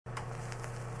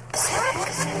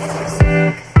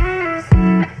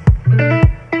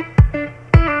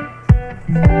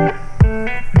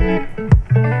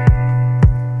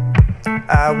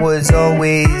was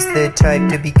always the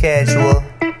type to be casual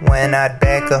when I'd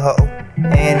back a hoe.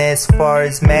 And as far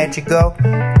as magic go,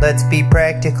 let's be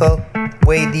practical,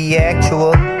 weigh the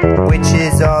actual, which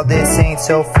is all this ain't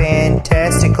so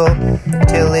fantastical,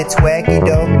 till it's wacky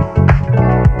dough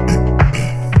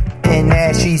and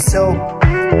ashy soap.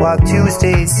 While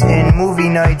Tuesdays and movie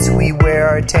nights we wear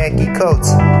our tacky coats.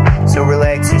 So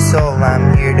relax your soul,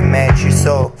 I'm here to match your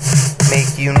soul,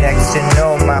 make you next to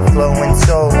know my flowing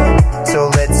soul. So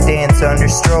let's dance under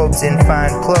strobes in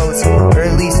fine clothes, or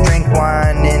at least drink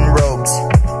wine in robes.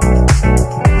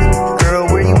 Girl,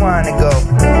 where you wanna go?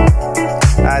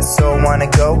 I so wanna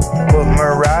go, but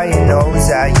Mariah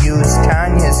knows I use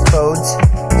Tanya's codes.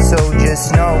 So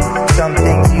just know, some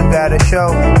things you gotta show.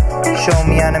 Show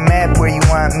me on a map where you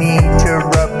want me to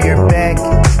rub your back,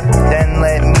 then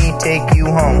let me take you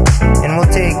home. And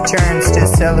we'll take turns to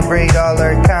celebrate all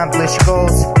our accomplished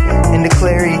goals, and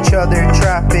declare each other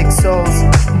tropic souls.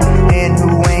 And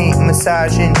who ain't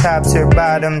massaging tops or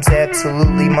bottoms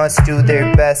absolutely must do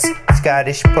their best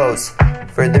Scottish pose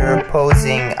for their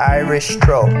opposing Irish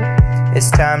troll.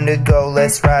 It's time to go,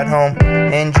 let's ride home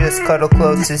and just cuddle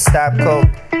close to stop cold.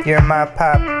 You're my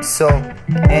pop soul,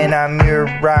 and I'm your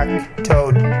rock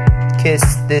toad. Kiss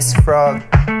this frog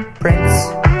prince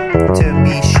to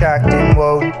be shocked and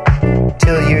woed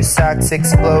till your socks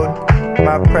explode.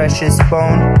 My precious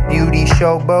bone, beauty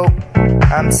showboat.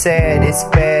 I'm sad, it's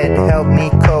bad, help me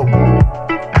cope.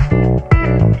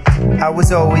 I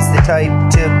was always the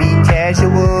type to be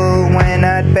casual when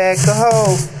I'd back a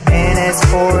hoe. And as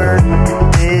for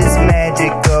this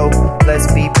magic go,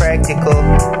 let's be practical,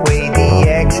 weigh the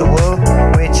actual,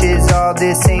 which is all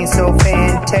this ain't so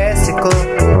fantastical,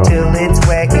 till it's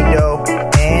wacky dough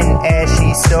and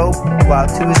ashy soap. While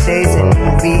Tuesdays and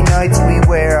movie nights we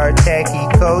wear our tacky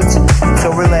coats.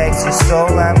 So relax your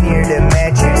soul, I'm here to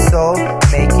match your soul,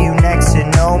 make you next to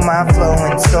know my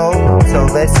flowing soul. So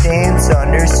let's dance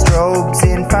under strobes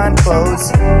in fine clothes,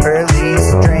 or at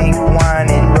least drink wine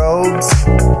in robes.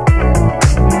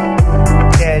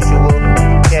 Casual,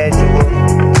 casual,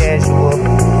 casual.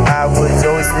 I was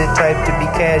always the type to be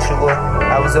casual.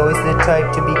 I was always the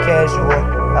type to be casual.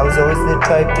 I was always the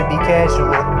type to be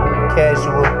casual.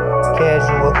 Casual,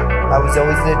 casual. I was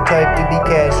always the type to be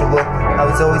casual. I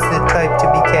was always the type to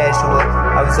be casual.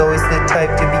 I was always the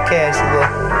type to be casual.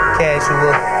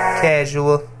 Casual,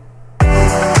 casual.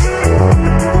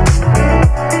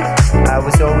 I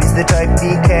was always the type to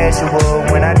be casual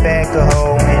when I'd back a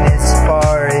hoe. And as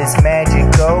far as magic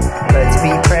go, let's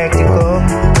be practical,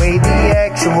 weigh the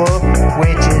actual,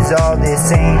 which is all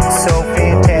this ain't so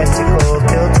fantastical,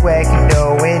 till it's wacky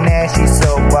dough and ashy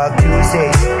soap. While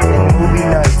Tuesdays and movie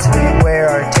nights we wear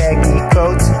our tacky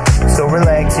coats. So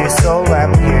relax your soul,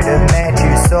 I'm here to match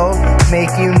your soul, make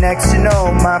you next to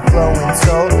know my flowing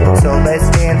soul. So let's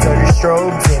dance under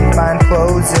strobes and find